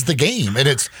decides the game, and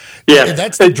that's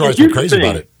what drives me crazy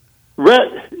about it.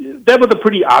 That was a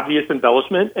pretty obvious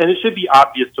embellishment, and it should be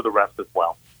obvious to the rest as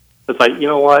well. It's like, you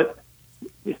know what?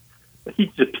 That's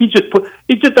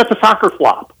a soccer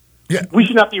flop. Yeah. We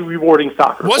should not be rewarding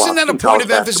soccer. Wasn't that a point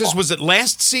of emphasis? Basketball. Was it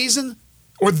last season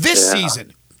or this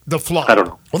season? The flop. I don't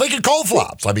know. Well, they could call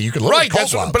flops. I mean, you could literally call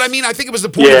flops. But I mean, I think it was the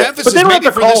point of emphasis. But they don't maybe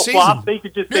have to for call this season. flop. They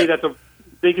could just say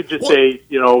They could just say,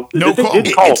 no they call.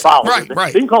 didn't call a foul. Right.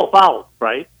 They didn't call a foul,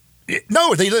 right?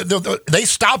 No, they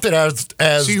stopped it as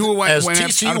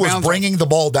TCU was bringing the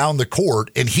ball down the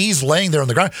court, and he's laying there on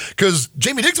the ground, because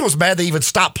Jamie Dixon was mad they even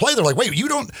stopped play. They're like, wait, you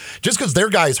don't, just because their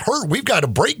guy's hurt, we've got a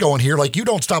break going here. Like, you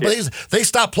don't stop. Yeah. They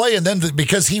stopped play, and then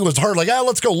because he was hurt, like,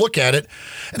 let's go look at it.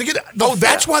 And again,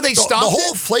 that's why they stopped the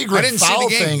whole flagrant foul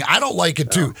thing. I don't like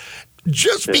it too.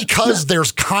 Just because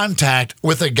there's contact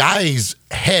with a guy's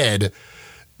head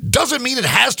doesn't mean it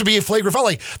has to be a flagrant foul.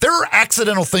 Like, there are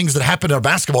accidental things that happen in a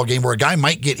basketball game where a guy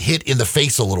might get hit in the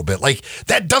face a little bit. Like,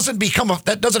 that doesn't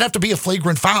have to be a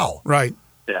flagrant foul. Right.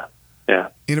 Yeah.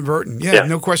 Inadvertent. Yeah,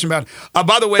 no question about it.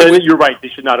 By the way, you're right. They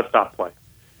should not have stopped play.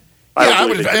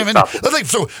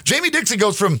 So Jamie Dixon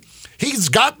goes from, he's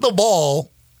got the ball,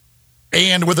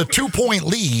 and with a 2-point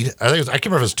lead, I can't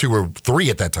remember if it was 2 or 3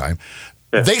 at that time.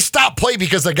 Yeah. They stop play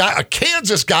because a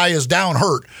Kansas guy is down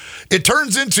hurt. It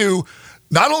turns into,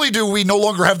 not only do we no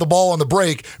longer have the ball on the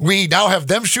break, we now have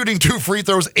them shooting 2 free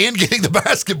throws and getting the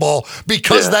basketball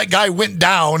because that guy went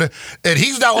down, and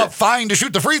he's now up fine to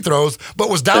shoot the free throws, but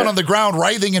was down on the ground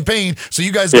writhing in pain. So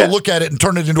you guys go look at it and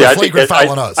turn it into a flagrant foul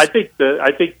on us. I think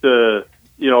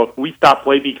if we stop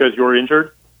play because you're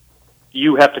injured,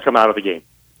 you have to come out of the game.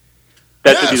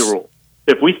 That should be the rule.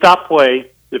 If we stop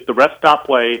play, if the refs stop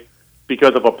play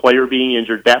because of a player being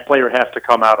injured, that player has to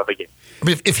come out of the game. I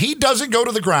mean, if he doesn't go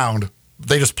to the ground,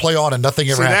 just play on and nothing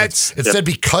ever happens. Instead,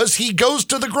 because he goes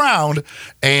to the ground,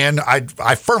 and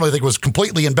I firmly think was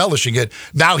completely embellishing it,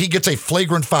 now he gets a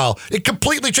flagrant foul. It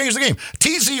completely changed the game.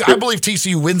 TCU, I believe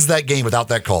TCU wins that game without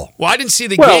that call. Well, I didn't see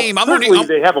the game.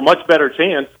 They have a much better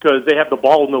chance because they have the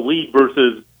ball in the lead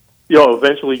versus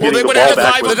eventually getting the ball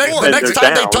back. The next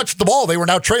time they touched the ball, they were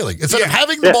now trailing. Instead of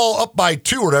having the ball up by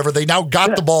 2 or whatever, they now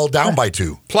got the ball down by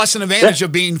 2. Plus an advantage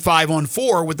of being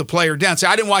 5-on-4 with the player down. So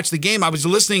I didn't watch the game. I was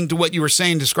listening to what you were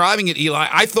saying, describing it, Eli.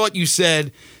 I thought you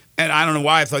said, and I don't know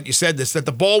why I thought you said this, that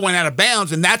the ball went out of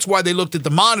bounds, and that's why they looked at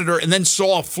the monitor and then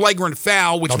saw a flagrant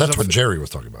foul. That's what Jerry was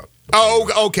talking about.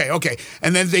 Oh, okay.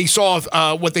 And then they saw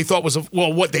what they thought was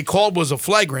what they called was a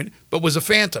flagrant, but was a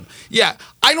phantom. Yeah,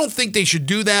 I don't think they should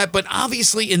do that, but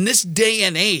obviously in this day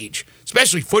and age,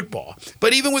 especially football,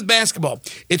 but even with basketball,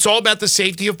 it's all about the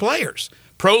safety of players.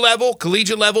 Pro level,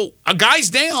 collegiate level, a guy's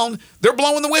down, they're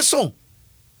blowing the whistle.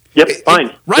 Yep,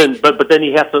 fine. Right. But then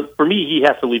he has to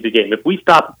leave the game. If we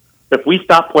stop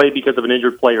play because of an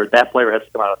injured player, that player has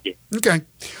to come out of the game. Okay.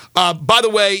 By the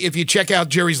way, if you check out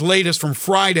Jerry's latest from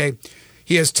Friday,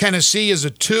 he has Tennessee as a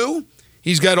 2.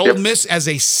 He's got Ole Miss as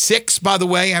a 6, by the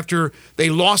way, after they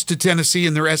lost to Tennessee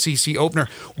in their SEC opener.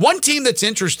 One team that's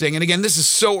interesting, and again, this is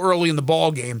so early in the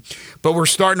ball game, but we're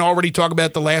starting to already talk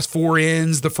about the last 4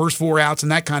 ins, the first 4 outs,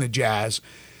 and that kind of jazz.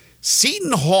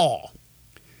 Seton Hall,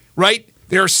 right?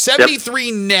 There are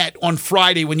 73 net on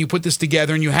Friday when you put this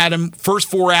together, and you had them first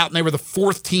 4 out, and they were the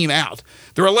 4th team out.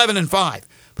 They're 11-5.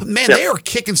 But, man, they are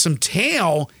kicking some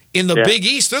tail in the Big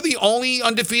East. They're the only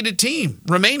undefeated team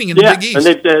remaining in the Big East.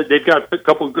 And they've got a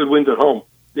couple of good wins at home.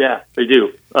 Yeah, they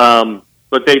do.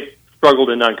 But they've struggled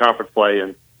in non-conference play,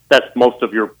 and that's most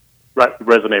of your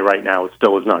resume right now. It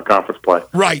still is non-conference play.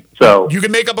 Right. So you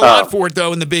can make up a lot for it,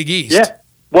 though, in the Big East. Yeah.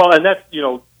 Well, and that's,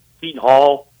 Seton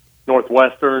Hall,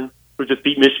 Northwestern, who just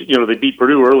beat Michigan. They beat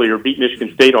Purdue earlier, beat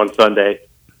Michigan State on Sunday,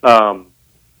 and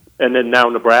then now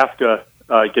Nebraska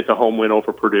gets a home win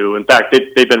over Purdue. In fact,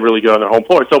 they've been really good on their home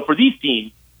floor. So for these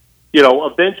teams,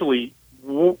 eventually,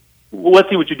 let's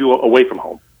see what you do away from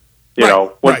home.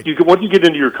 Once you get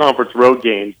into your conference road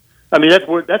games, I mean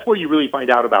that's where you really find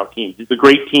out about teams. The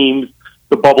great teams,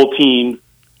 the bubble teams.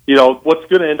 What's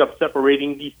going to end up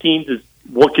separating these teams is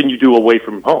what can you do away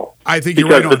from home. I think because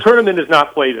you're right the tournament is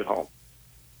not played at home.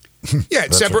 Yeah,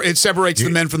 it separates the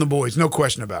men from the boys. No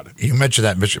question about it. You mentioned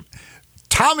that, Michigan.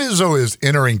 Tom Izzo is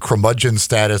entering curmudgeon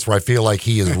status where I feel like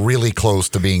he is really close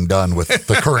to being done with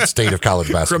the current state of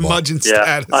college basketball. Curmudgeon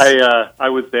status. I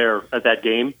was there at that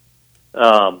game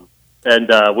and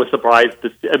was surprised.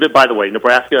 By the way,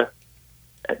 Nebraska,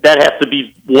 that has to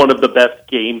be one of the best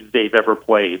games they've ever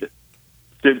played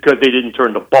because they didn't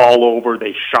turn the ball over.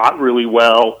 They shot really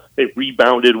well. They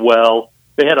rebounded well.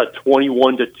 They had a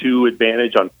 21-2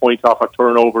 advantage on points off of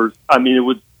turnovers. I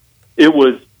mean,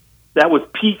 that was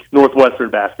peak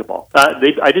Northwestern basketball.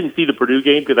 I didn't see the Purdue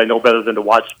game because I know better than to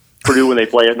watch Purdue when they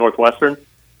play at Northwestern.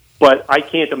 But I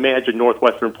can't imagine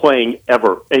Northwestern playing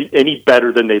ever any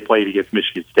better than they played against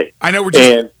Michigan State. I know we're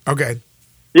just okay.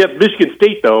 Yeah, Michigan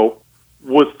State though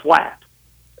was flat,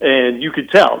 and you could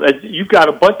tell that you've got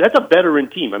a bunch. That's a veteran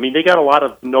team. I mean, they got a lot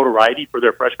of notoriety for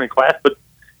their freshman class, but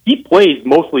he plays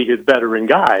mostly his veteran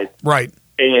guys, right?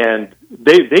 And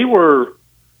they were.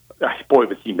 Boy,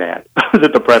 was he mad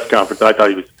at the press conference. I thought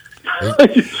he was.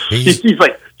 He's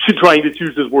like trying to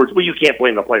choose his words. Well, you can't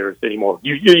blame the players anymore.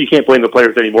 You can't blame the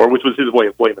players anymore, which was his way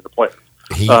of blaming the players.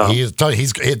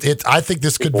 I think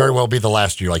this could very well be the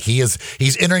last year. Like he's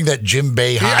entering that Jim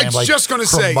Boeheim. I was just going to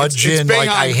say, curmudgeon. Like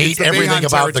I hate everything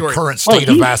about the current state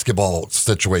of basketball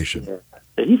situation.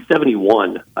 He's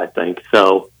 71, I think.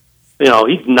 So.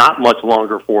 He's not much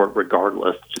longer for it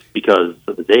regardless, just because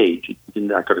of his age. He's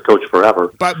not going to coach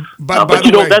forever. But that's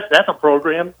a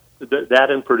program,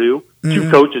 that in Purdue, 2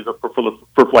 coaches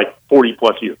for like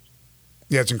 40-plus years.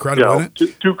 Yeah, it's incredible, isn't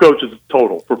it? 2 coaches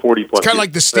total for 40-plus years. It's kind of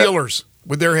like the Steelers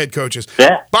with their head coaches.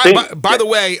 Yeah. By the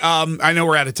way, I know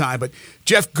we're out of time, but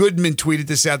Jeff Goodman tweeted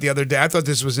this out the other day. I thought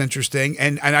this was interesting,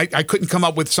 and I couldn't come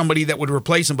up with somebody that would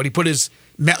replace him, but he put his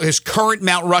current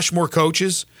Mount Rushmore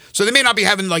coaches. So they may not be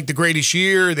having like the greatest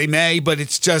year, they may, but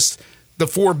it's just the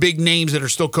 4 big names that are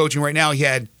still coaching right now. He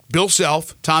had Bill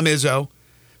Self, Tom Izzo,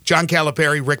 John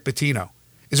Calipari, Rick Pitino.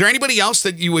 Is there anybody else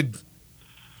that you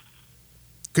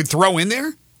could throw in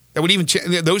there? That would even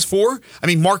those 4? I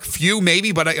mean, Mark Few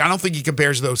maybe, but I don't think he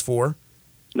compares to those 4.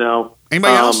 No.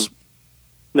 Anybody else?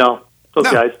 No.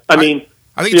 Those guys. I think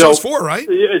it's those 4, right?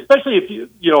 Especially if if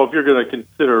you're going to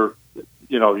consider,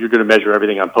 you're going to measure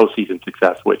everything on postseason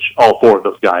success, which all 4 of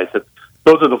those guys,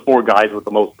 those are the 4 guys with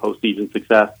the most postseason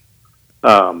success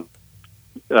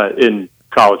in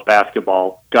college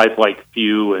basketball. Guys like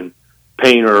Few and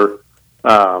Painter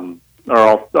are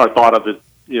thought of as,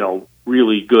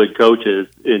 really good coaches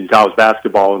in college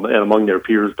basketball and among their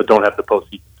peers, but don't have the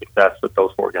postseason success that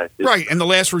those four guys did. Right, and the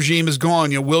last regime is gone.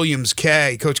 Williams,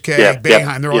 Coach K,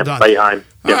 Boeheim, they're all done. Boeheim.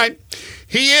 All right.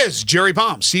 He is Jerry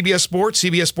Palm, CBS Sports,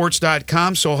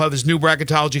 CBSSports.com. So he'll have his new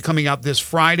bracketology coming out this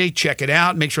Friday. Check it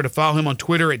out. Make sure to follow him on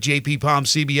Twitter at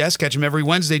JPPalmCBS. Catch him every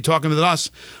Wednesday talking with us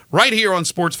right here on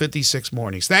Sports 56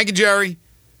 Mornings. Thank you, Jerry.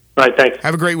 All right, thanks.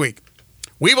 Have a great week.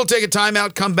 We will take a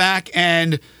timeout, come back,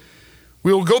 and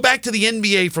we will go back to the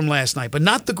NBA from last night, but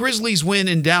not the Grizzlies' win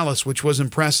in Dallas, which was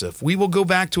impressive. We will go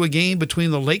back to a game between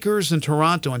the Lakers and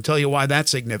Toronto and tell you why that's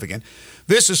significant.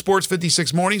 This is Sports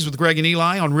 56 Mornings with Greg and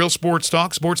Eli on Real Sports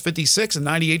Talk, Sports 56 and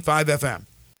 98.5 FM.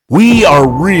 We are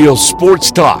Real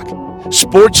Sports Talk.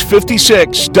 Sports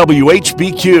 56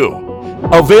 WHBQ.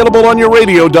 Available on your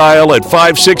radio dial at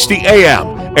 560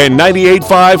 AM and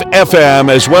 98.5 FM,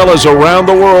 as well as around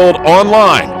the world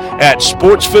online at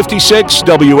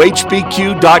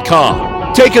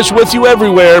sports56whbq.com. Take us with you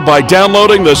everywhere by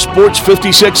downloading the Sports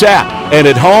 56 app. And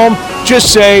at home,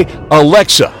 just say,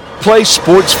 Alexa, play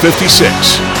Sports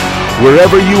 56.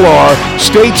 Wherever you are,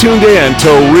 stay tuned in to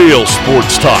Real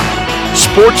Sports Talk.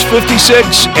 Sports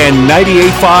 56 and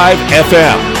 98.5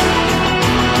 FM.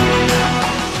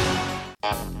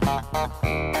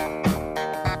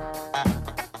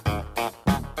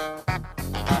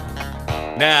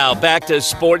 Now back to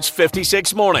Sports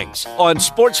 56 Mornings on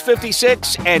Sports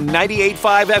 56 and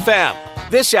 98.5 FM.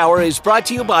 This hour is brought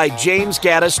to you by James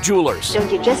Gaddis Jewelers.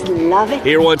 Don't you just love it?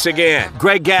 Here once again,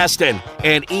 Greg Gaston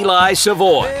and Eli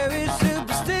Savoy.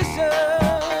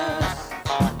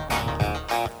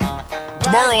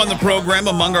 Tomorrow on the program,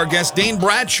 among our guests, Dane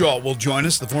Bradshaw will join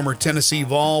us, the former Tennessee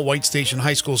Vol, White Station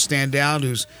High School standout,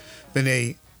 who's been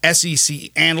a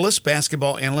SEC analyst,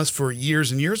 basketball analyst for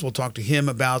years and years. We'll talk to him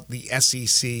about the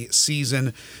SEC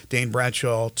season. Dane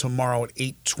Bradshaw tomorrow at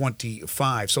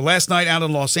 8:25. So last night out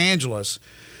in Los Angeles,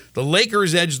 the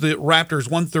Lakers edged the Raptors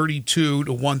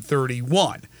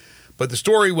 132-131. But the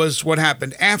story was what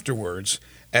happened afterwards,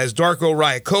 as Darko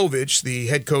Rajakovic, the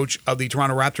head coach of the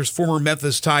Toronto Raptors, former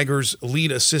Memphis Tigers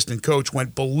lead assistant coach,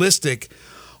 went ballistic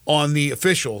on the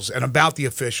officials and about the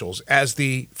officials, as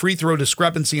the free throw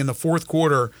discrepancy in the fourth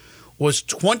quarter was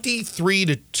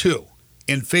 23-2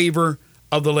 in favor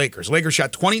of the Lakers. Lakers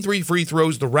shot 23 free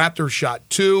throws. The Raptors shot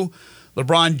 2.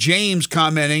 LeBron James,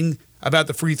 commenting about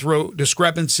the free throw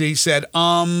discrepancy, said,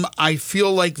 I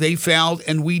feel like they fouled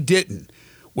and we didn't.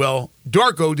 Well,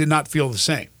 Darko did not feel the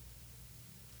same.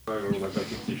 I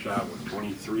think you shot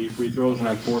 23 free throws in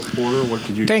that fourth quarter. What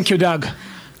could you? Thank you, Doug.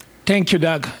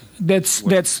 That's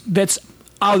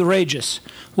outrageous.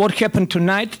 What happened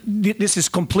tonight, this is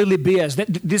completely BS.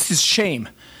 This is shame.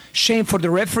 Shame for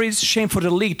the referees, shame for the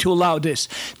league to allow this.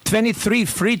 23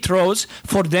 free throws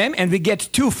for them, and we get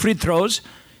 2 free throws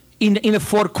in the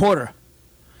fourth quarter.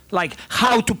 Like,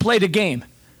 how to play the game.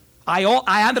 I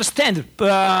understand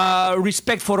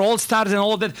respect for all stars and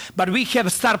all that, but we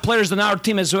have star players on our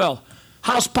team as well.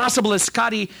 How's possible as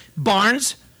Scotty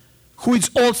Barnes, who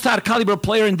is all-star caliber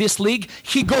player in this league,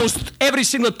 he goes every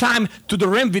single time to the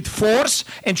rim with force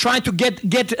and trying to get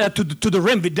to the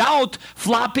rim without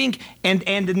flopping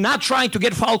and not trying to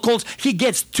get foul calls. He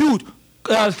gets 2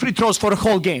 free throws for the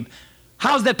whole game.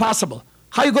 How's that possible?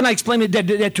 How are you going to explain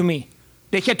that to me?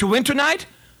 They had to win tonight?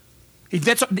 If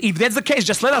that's the case,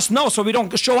 just let us know so we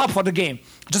don't show up for the game.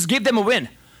 Just give them a win.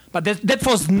 But that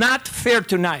was not fair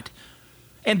tonight.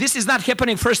 And this is not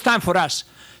happening first time for us.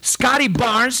 Scotty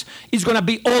Barnes is going to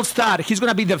be all-star. He's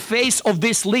going to be the face of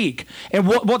this league. And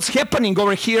what's happening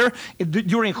over here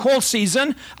during whole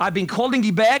season, I've been holding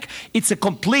it back, it's a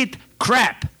complete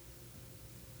crap.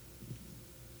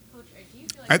 Coach, do you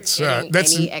feel like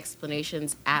That's any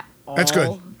explanations at all? That's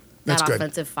good. That's that good.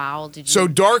 Offensive foul. Did you? So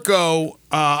Darko,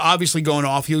 obviously going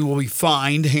off, he will be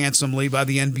fined handsomely by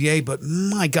the NBA. But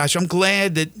my gosh, I'm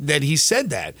glad that he said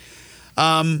that.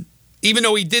 Even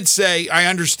though he did say, I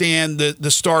understand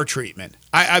the star treatment.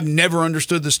 I've never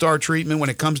understood the star treatment when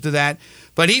it comes to that.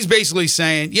 But he's basically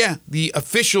saying, yeah, the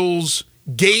officials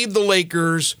gave the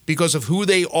Lakers, because of who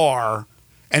they are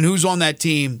and who's on that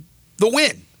team, the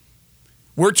win.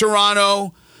 We're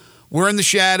Toronto. We're in the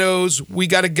shadows. We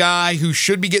got a guy who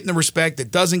should be getting the respect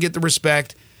that doesn't get the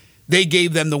respect. They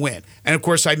gave them the win. And, of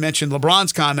course, I mentioned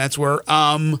LeBron's comments where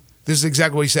this is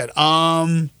exactly what he said.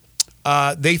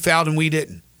 They fouled and we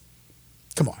didn't.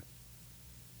 Come on.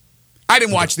 I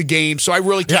didn't watch the game, so I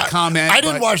really can't comment. I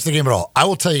didn't watch the game at all. I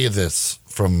will tell you this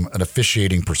from an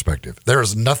officiating perspective. There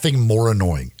is nothing more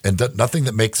annoying and nothing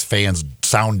that makes fans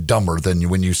sound dumber than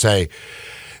when you say,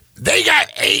 they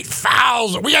got 8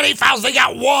 fouls. We got 8 fouls. They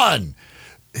got 1.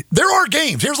 There are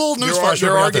games. Here's a little news flash.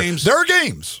 There are games. There are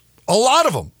games, a lot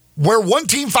of them, where one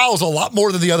team fouls a lot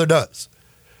more than the other does.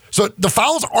 So the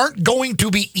fouls aren't going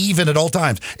to be even at all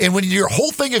times. And when your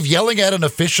whole thing of yelling at an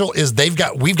official is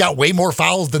we've got way more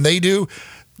fouls than they do,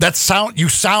 you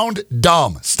sound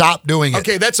dumb. Stop doing it.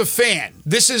 Okay, that's a fan.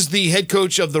 This is the head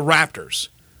coach of the Raptors.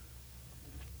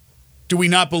 Do we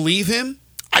not believe him?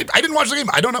 I didn't watch the game.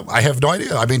 I don't know. I have no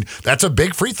idea. I mean, that's a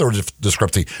big free throw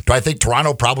discrepancy. Do I think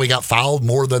Toronto probably got fouled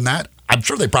more than that? I'm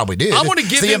sure they probably did. I want to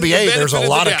give the him NBA. the There's a benefit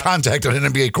lot of of the doubt. contact on an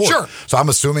NBA court. Sure. So I'm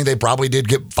assuming they probably did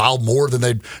get fouled more than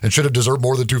they and should have deserved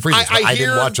more than 2 free throws. I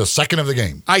didn't watch a second of the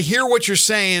game. I hear what you're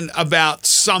saying about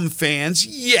some fans.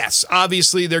 Yes,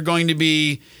 obviously they're going to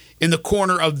be in the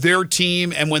corner of their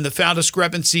team, and when the foul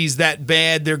discrepancy is that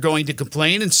bad, they're going to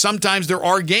complain. And sometimes there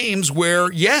are games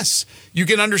where, yes, you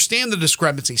can understand the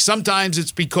discrepancy. Sometimes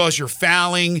it's because you're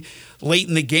fouling late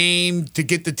in the game to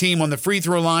get the team on the free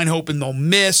throw line, hoping they'll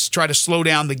miss, try to slow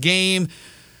down the game.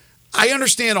 I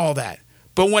understand all that.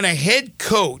 But when a head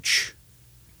coach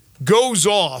goes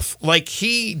off like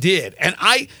he did, and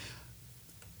I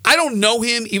don't know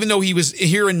him, even though he was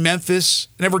here in Memphis.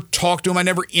 I never talked to him. I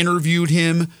never interviewed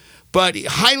him. But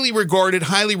highly regarded,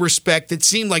 highly respected,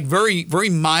 seemed like very, very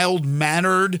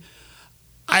mild-mannered.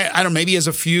 I don't know, maybe he has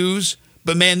a fuse.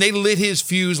 But, man, they lit his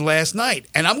fuse last night.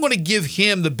 And I'm going to give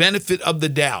him the benefit of the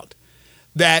doubt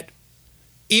that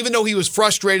even though he was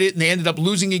frustrated and they ended up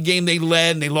losing a game they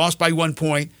led and they lost by 1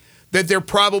 point, that there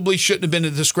probably shouldn't have been a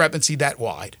discrepancy that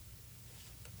wide.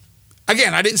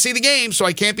 Again, I didn't see the game, so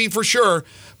I can't be for sure.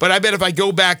 But I bet if I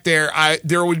go back there,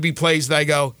 there would be plays that I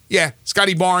go, yeah,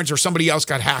 Scotty Barnes or somebody else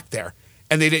got hacked there,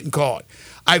 and they didn't call it.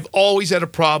 I've always had a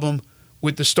problem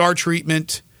with the star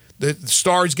treatment, the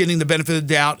stars getting the benefit of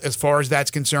the doubt as far as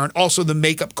that's concerned. Also, the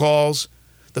makeup calls,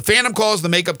 the phantom calls, the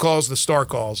makeup calls, the star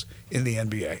calls in the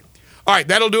NBA. All right,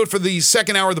 that'll do it for the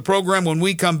second hour of the program. When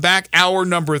we come back, hour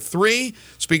number 3,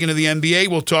 speaking of the NBA,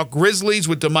 we'll talk Grizzlies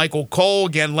with DeMichael Cole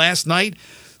again last night.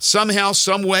 Somehow,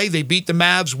 some way, they beat the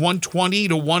Mavs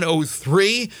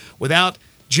 120-103 without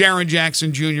Jaren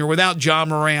Jackson Jr., without Ja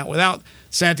Morant, without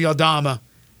Santi Aldama,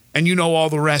 and you know all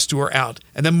the rest who are out.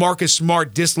 And then Marcus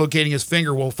Smart dislocating his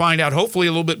finger. We'll find out hopefully a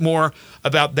little bit more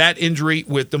about that injury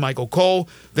with DeMichael Cole.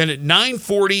 Then at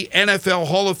 9:40, NFL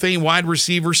Hall of Fame wide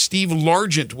receiver Steve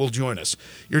Largent will join us.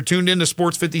 You're tuned in to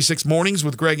Sports 56 Mornings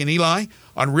with Greg and Eli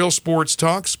on Real Sports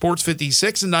Talk, Sports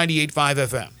 56 and 98.5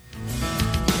 FM.